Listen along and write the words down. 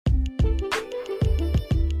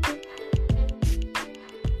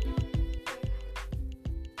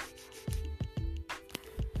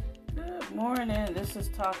morning. This is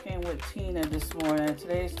Talking with Tina this morning.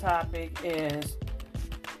 Today's topic is,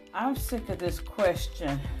 I'm sick of this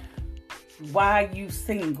question, why you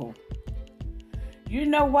single? You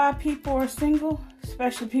know why people are single?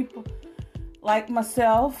 Especially people like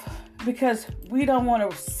myself, because we don't want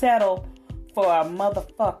to settle for a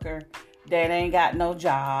motherfucker that ain't got no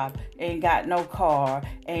job, ain't got no car,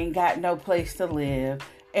 ain't got no place to live,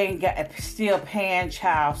 ain't got still paying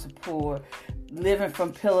child support, living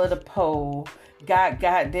from pillar to pole, got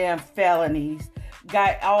goddamn felonies,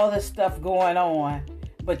 got all this stuff going on,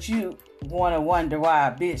 but you want to wonder why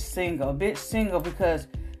a bitch single. A bitch single because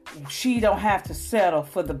she don't have to settle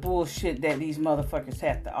for the bullshit that these motherfuckers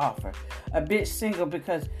have to offer. A bitch single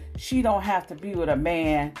because she don't have to be with a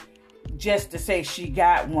man just to say she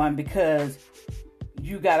got one because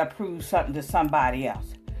you got to prove something to somebody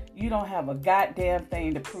else. You don't have a goddamn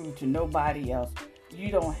thing to prove to nobody else. You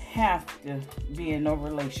don't have to be in no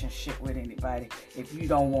relationship with anybody if you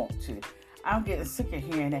don't want to. I'm getting sick of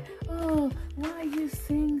hearing that. Oh, why are you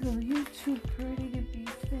single? You're too pretty to be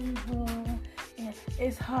single. And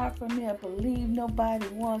it's hard for me to believe nobody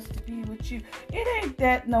wants to be with you. It ain't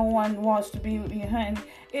that no one wants to be with me, honey.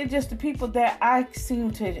 It's just the people that I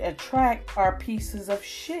seem to attract are pieces of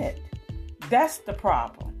shit. That's the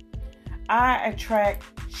problem. I attract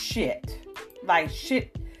shit.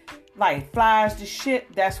 Like flies to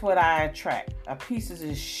shit, that's what I attract. Pieces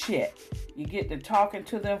of shit. You get to talking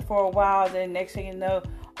to them for a while, then next thing you know,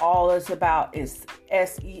 all it's about is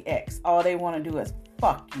sex. All they want to do is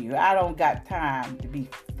fuck you. I don't got time to be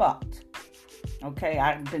fucked. Okay,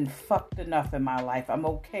 I've been fucked enough in my life. I'm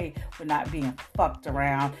okay with not being fucked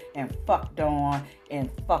around and fucked on and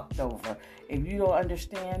fucked over. If you don't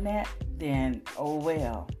understand that, then oh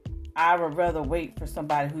well. I would rather wait for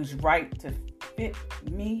somebody who's right to fit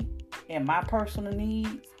me and my personal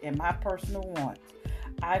needs and my personal wants.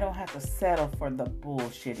 I don't have to settle for the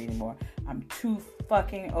bullshit anymore. I'm too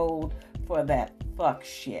fucking old for that fuck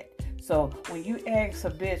shit. So when you ask a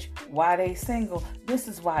bitch why they single, this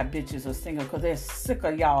is why bitches are single, because they're sick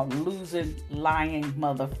of y'all losing, lying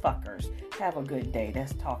motherfuckers. Have a good day.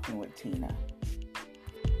 That's Talking with Tina.